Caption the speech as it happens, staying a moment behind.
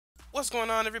What's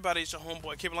going on, everybody? It's your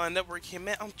homeboy Caroline Network here,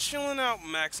 man. I'm chilling out,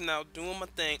 maxing out, doing my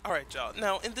thing. Alright, y'all.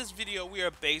 Now, in this video, we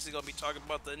are basically going to be talking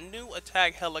about the new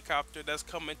attack helicopter that's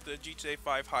coming to the GTA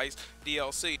 5 Heist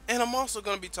DLC. And I'm also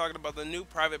going to be talking about the new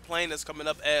private plane that's coming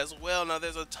up as well. Now,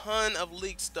 there's a ton of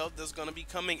leaked stuff that's going to be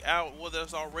coming out, well,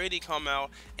 that's already come out,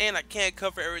 and I can't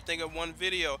cover everything in one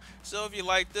video. So if you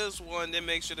like this one, then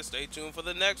make sure to stay tuned for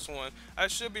the next one. I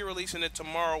should be releasing it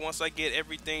tomorrow once I get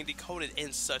everything decoded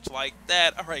and such like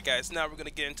that. Alright, guys. Now we're gonna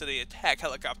get into the attack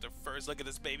helicopter first. Look at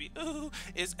this baby. Ooh,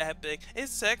 it's epic,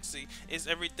 it's sexy, it's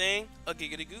everything a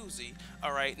giggity goozy.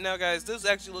 Alright, now guys, this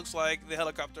actually looks like the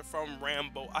helicopter from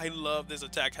Rambo. I love this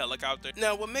attack helicopter.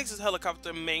 Now what makes this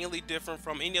helicopter mainly different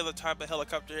from any other type of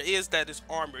helicopter is that it's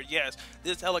armored. Yes,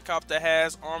 this helicopter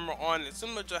has armor on it,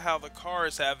 similar to how the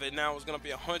cars have it. Now it's gonna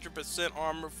be 100%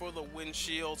 armor for the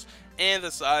windshields and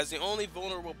the sides. The only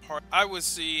vulnerable part I would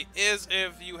see is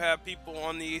if you have people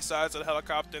on the sides of the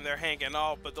helicopter and they're hanging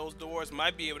off, but those doors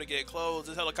might be able to get closed.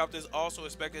 This helicopter is also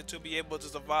expected to be able to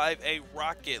survive a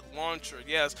rocket launcher,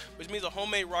 yes, which means a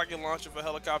homemade rocket launcher for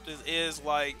helicopters is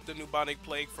like the bubonic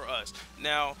plague for us.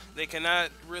 Now, they cannot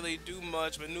really do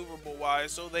much maneuverable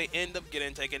wise, so they end up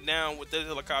getting taken down. With this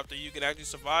helicopter, you can actually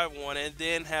survive one and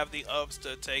then have the ups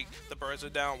to take the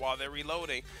person down while they're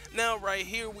reloading. Now, right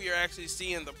here, we are actually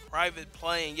seeing the private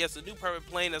plane. Yes, the new private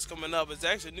plane that's coming up is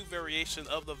actually a new variation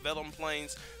of the Venom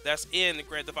planes that's in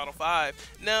Grand Theft Auto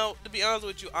 5. Now, to be honest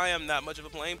with you, I am not much of a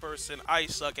plane person. I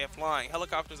suck at flying.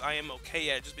 Helicopters I am okay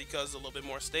at just because it's a little bit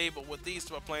more stable. With these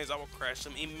type of planes, I will crash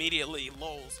them immediately.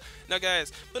 Lols. Now,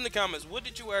 guys, put in the comments, what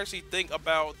did you actually think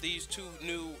about these two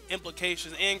new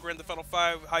implications in Grand Theft Auto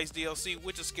 5 Heist DLC,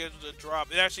 which is scheduled to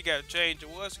drop? It actually got changed. It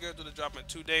was scheduled to drop in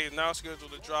 2 days. Now it's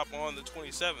scheduled to drop on the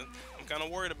 27th. I'm kind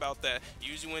of worried about that.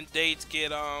 Usually when dates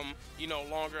get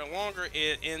longer and longer,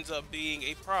 it ends up being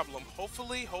a problem.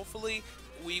 Hopefully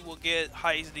we will get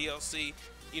Heist DLC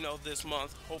this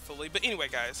month, hopefully. But anyway,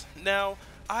 guys, now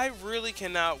I really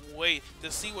cannot wait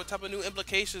to see what type of new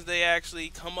implications they actually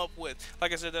come up with.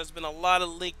 Like I said, there's been a lot of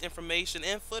leaked information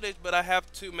and footage, but I have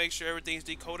to make sure everything's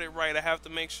decoded right. I have to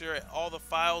make sure all the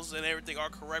files and everything are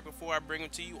correct before I bring them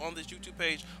to you on this YouTube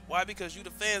page. Why? Because you,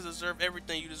 the fans, deserve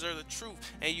everything. You deserve the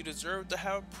truth, and you deserve to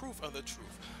have proof of the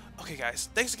truth. Okay, guys,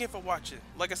 thanks again for watching.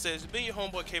 Like I said, it's been your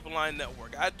homeboy Caroline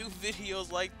Network. I do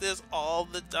videos like this all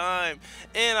the time,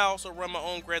 and I also run my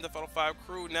own Grand Theft Auto 5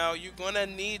 crew. Now, you're going to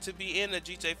need to be in the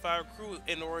GTA 5 crew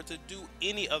in order to do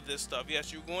any of this stuff.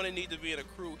 Yes, you're going to need to be in a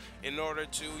crew in order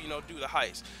to, do the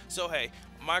heist. So, hey,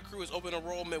 my crew is open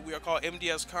enrollment. We are called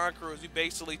MDS Conquerors. We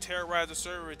basically terrorize the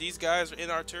server. These guys are in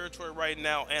our territory right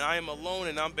now, and I am alone,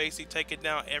 and I'm basically taking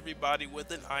down everybody with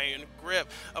an iron grip.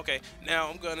 Okay, now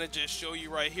I'm going to just show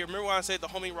you right here. Remember when I said the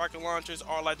homing rocket launchers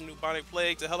are like the new bubonic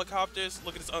plagues? The helicopters,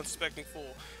 look at this unsuspecting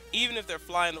fool. Even if they're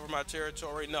flying over my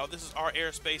territory, no, this is our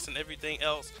airspace and everything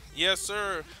else. Yes,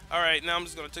 sir. Alright, now I'm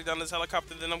just going to take down this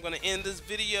helicopter, then I'm going to end this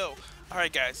video.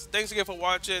 Alright, guys, thanks again for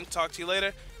watching. Talk to you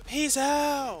later. Peace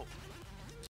out.